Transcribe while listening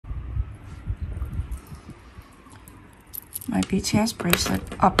My BTS bracelet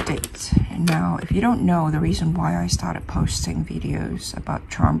update. And now, if you don't know the reason why I started posting videos about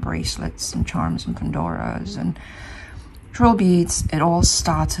charm bracelets and charms and Pandora's and drill beads, it all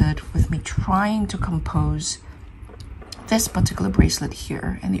started with me trying to compose this particular bracelet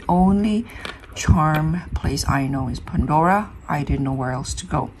here. And the only charm place I know is Pandora. I didn't know where else to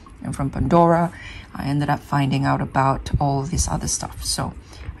go. And from Pandora, I ended up finding out about all this other stuff. So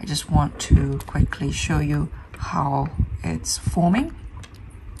I just want to quickly show you how it's forming.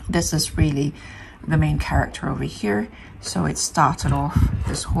 This is really the main character over here. So it started off,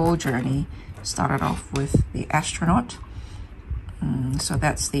 this whole journey started off with the astronaut. So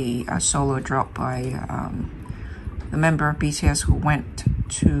that's the solo drop by the member of BTS who went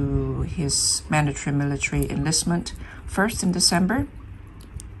to his mandatory military enlistment first in December.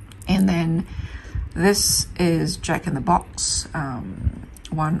 And then this is Jack in the Box.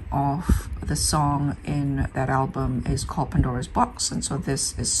 One of the song in that album is called Pandora's Box, and so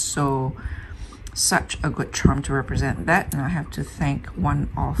this is such a good charm to represent that. And I have to thank one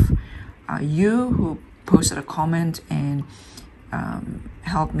of you who posted a comment and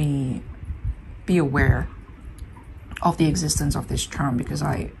helped me be aware of the existence of this charm, because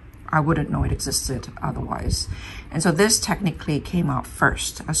I wouldn't know it existed otherwise. And so this technically came out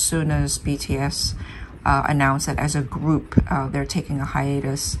first as soon as BTS announced that as a group they're taking a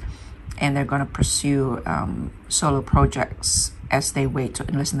hiatus and they're going to pursue solo projects as they wait to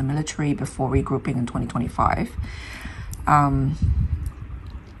enlist in the military before regrouping in 2025. The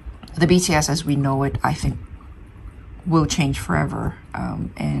BTS as we know it, I think, will change forever,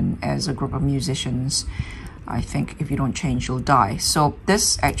 and as a group of musicians, I think if you don't change, you'll die. So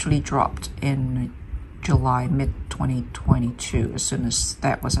this actually dropped in July, mid-2022, as soon as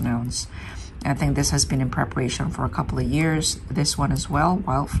that was announced. I think this has been in preparation for a couple of years. This one as well,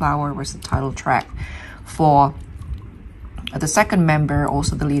 Wildflower, was the title track for the second member,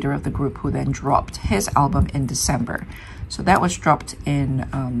 also the leader of the group, who then dropped his album in December. So that was dropped in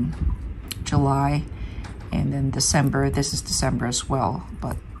July, and then December, this is December as well,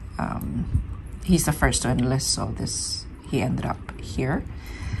 but he's the first to enlist, so he ended up here.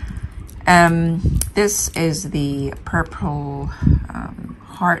 This is the purple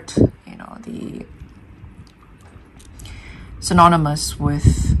heart, synonymous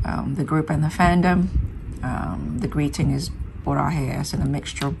with the group and the fandom. The greeting is 보라해, as in a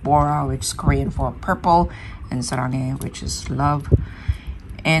mixture of Bora, which is Korean for purple, and 사랑해, which is love.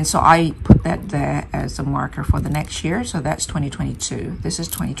 And so I put that there as a marker for the next year. So that's 2022. This is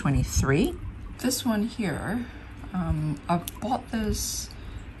 2023. This one here, I bought this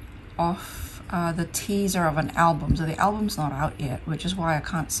off the teaser of an album. So the album's not out yet, which is why I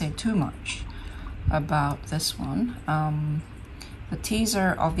can't say too much about this one. The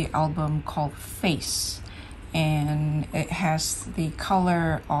teaser of the album called Face, and it has the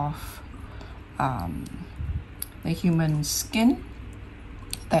color of the human skin,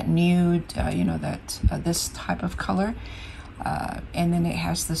 that nude, this type of color, and then it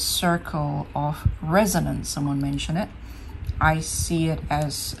has the circle of resonance. Someone mentioned it. I see it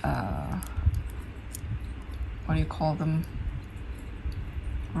as what do you call them?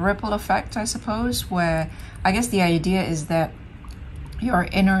 Ripple effect, I suppose, where I guess the idea is that your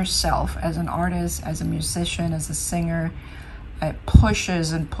inner self as an artist, as a musician, as a singer, it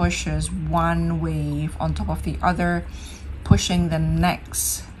pushes and pushes one wave on top of the other, pushing the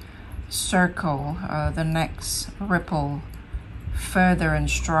next circle, the next ripple further and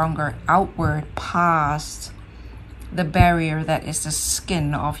stronger outward past the barrier that is the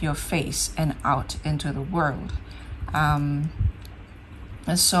skin of your face and out into the world. And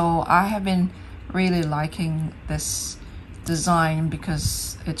so I have been really liking this design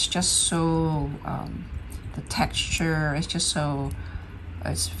because it's just so, the texture is just so,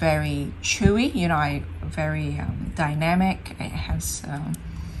 it's very chewy, very dynamic. It has a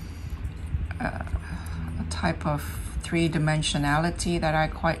type of three-dimensionality that I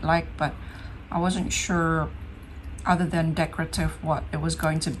quite like, but I wasn't sure, other than decorative, what it was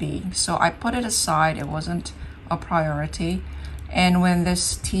going to be. So I put it aside. It wasn't a priority. And when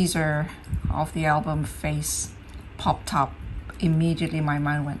this teaser of the album Face popped up, immediately my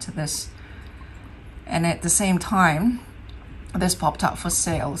mind went to this. And at the same time, this popped up for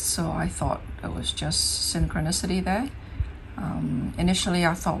sale. So I thought it was just synchronicity there. Initially,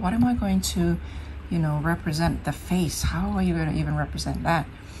 I thought, what am I going to, represent the face? How are you going to even represent that?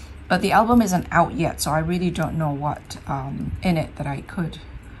 But the album isn't out yet, so I really don't know what in it that I could,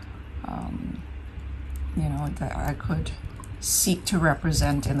 that I could seek to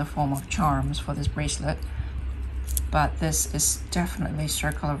represent in the form of charms for this bracelet. But this is definitely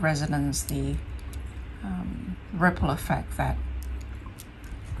circle of resonance, the ripple effect that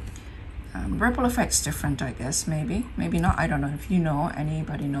ripple effect's different, I guess. Maybe not. I don't know. If you know,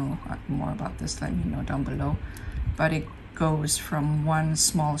 anybody know more about this, let me know down below. But it goes from one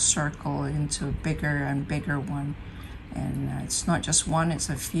small circle into a bigger and bigger one, and it's not just one, it's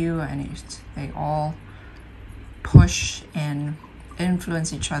a few, and they all push and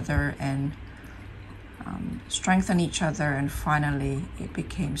influence each other and strengthen each other, and finally it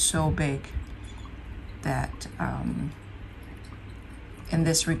became so big that in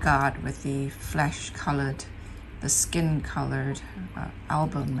this regard, with the flesh colored, the skin colored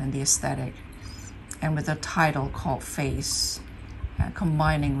album and the aesthetic, and with a title called Face,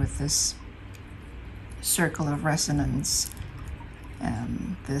 combining with this circle of resonance,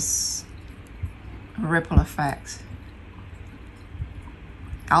 this ripple effect.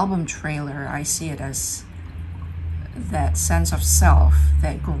 Album trailer, I see it as that sense of self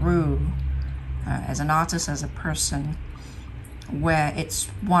that grew as an artist, as a person, where it's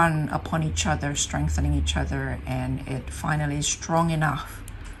one upon each other, strengthening each other, and it finally is strong enough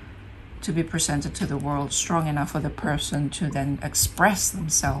to be presented to the world, strong enough for the person to then express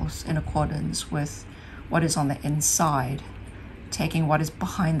themselves in accordance with what is on the inside, taking what is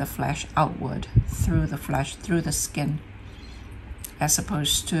behind the flesh outward, through the flesh, through the skin, as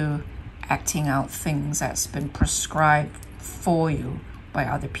opposed to acting out things that's been prescribed for you by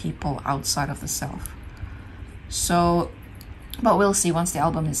other people outside of the self. So, but we'll see once the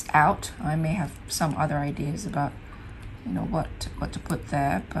album is out. I may have some other ideas about, you know, what to put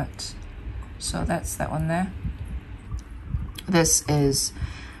there, but so that's that one there. This is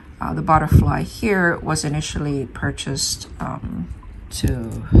the butterfly here. Was initially purchased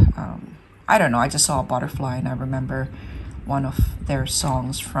to I don't know, I just saw a butterfly and I remember one of their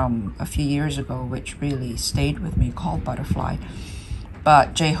songs from a few years ago which really stayed with me, called Butterfly.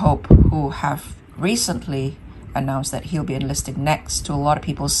 But J-Hope, who have recently announced that he'll be enlisting next, to a lot of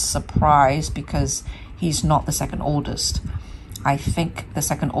people's surprise, because he's not the second oldest. I think the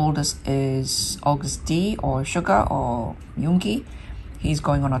second oldest is August D or Sugar or Yoongi. He's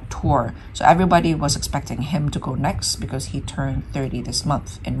going on a tour, so everybody was expecting him to go next because he turned 30 this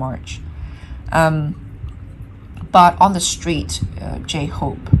month in March. But on the street,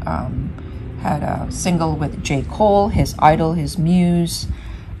 J-Hope had a single with J. Cole, his idol, his muse.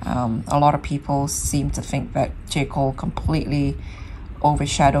 A lot of people seem to think that J. Cole completely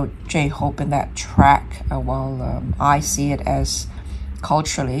overshadowed J-Hope in that track, while I see it as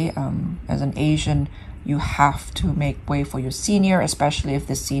culturally, as an Asian, you have to make way for your senior, especially if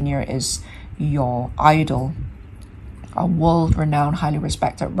the senior is your idol, a world-renowned, highly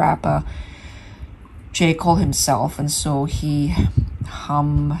respected rapper, J. Cole himself. And so he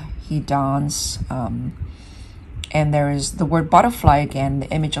he dance, and there is the word butterfly again. The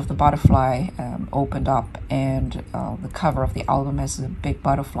image of the butterfly opened up, and the cover of the album has a big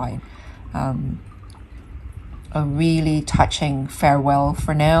butterfly. A really touching farewell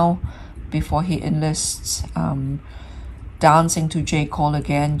for now before he enlists, dancing to J. Cole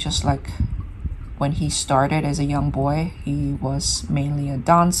again, just like when he started as a young boy. He was mainly a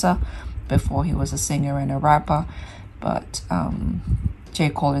dancer before he was a singer and a rapper, but J.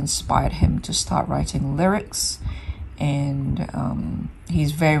 Cole inspired him to start writing lyrics, and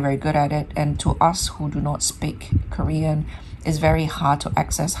he's very, very good at it. And to us who do not speak Korean, it's very hard to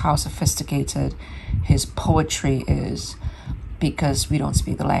access how sophisticated his poetry is, because we don't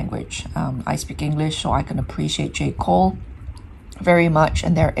speak the language. I speak English, so I can appreciate J. Cole very much,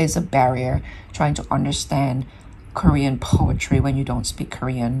 and there is a barrier trying to understand Korean poetry when you don't speak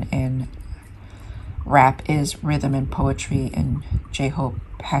Korean, and rap is rhythm and poetry, and J-Hope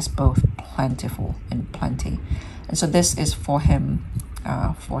has both plentiful and plenty. And so this is for him,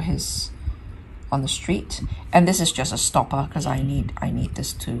 for his on the street, and this is just a stopper because I need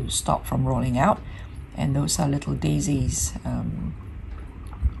this to stop from rolling out. And those are little daisies,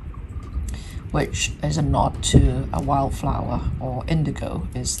 which is a nod to a wildflower, or Indigo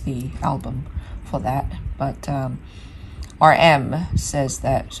is the album for that. But RM says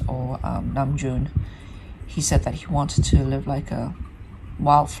that, or Namjoon, he said that he wanted to live like a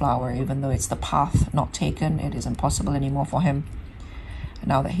wildflower, even though it's the path not taken. It is impossible anymore for him.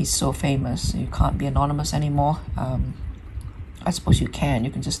 Now that he's so famous, you can't be anonymous anymore. I suppose you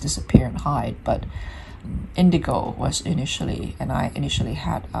can just disappear and hide, but Indigo was initially, and I initially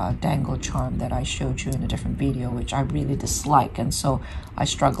had a dangle charm that I showed you in a different video, which I really dislike, and so I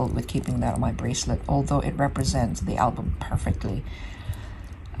struggled with keeping that on my bracelet, although it represents the album perfectly.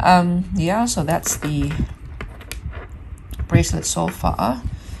 Yeah, so that's the bracelet so far,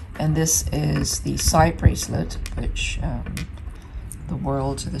 and this is the side bracelet, which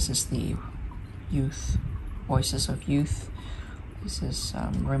this is the youth, voices of youth. This is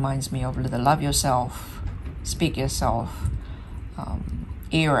reminds me of the Love Yourself, Speak Yourself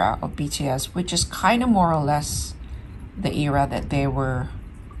era of BTS, which is kind of more or less the era that they were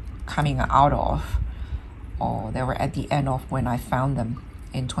coming out of, or they were at the end of when I found them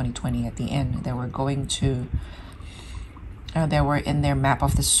in 2020. At the end, they were going to they were in their Map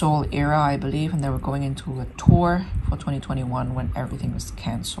of the Soul era, I believe, and they were going into a tour for 2021 when everything was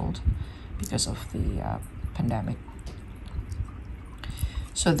cancelled because of the pandemic.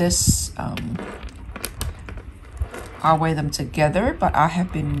 So this I'll wear them together, but I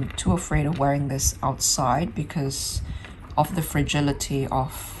have been too afraid of wearing this outside because of the fragility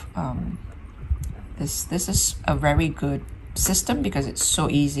of this. This is a very good system because it's so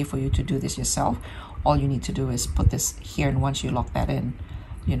easy for you to do this yourself. All you need to do is put this here, and once you lock that in,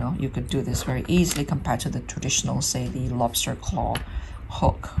 you know, you could do this very easily compared to the traditional, say, the lobster claw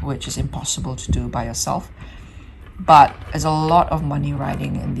hook, which is impossible to do by yourself. But there's a lot of money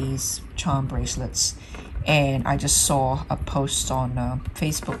riding in these charm bracelets. And I just saw a post on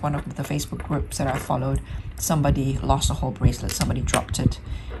Facebook, one of the Facebook groups that I followed. Somebody lost a whole bracelet. Somebody dropped it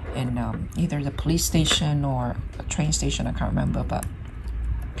in either the police station or a train station. I can't remember, but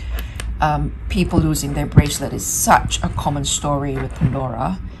people losing their bracelet is such a common story with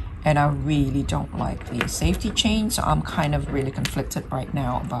Pandora. And I really don't like the safety chain. So I'm kind of really conflicted right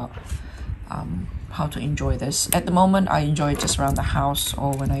now about how to enjoy this. At the moment, I enjoy it just around the house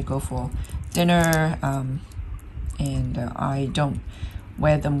or when I go for dinner, and I don't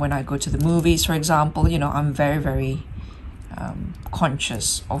wear them when I go to the movies, for example. You know, I'm very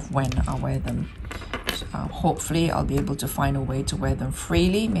conscious of when I wear them. So, hopefully I'll be able to find a way to wear them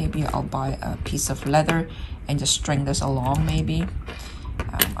freely. Maybe I'll buy a piece of leather and just string this along, maybe.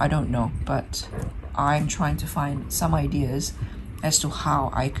 I don't know, but I'm trying to find some ideas as to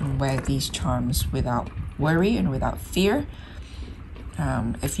how I can wear these charms without worry and without fear.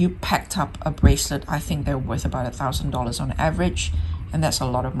 If you packed up a bracelet, I think they're worth about $1,000 on average, and that's a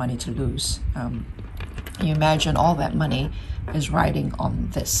lot of money to lose. You imagine all that money is riding on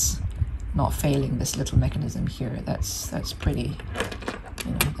this, not failing this little mechanism here. That's pretty,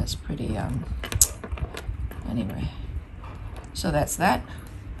 you know, that's pretty, anyway. So that's that.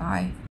 Bye.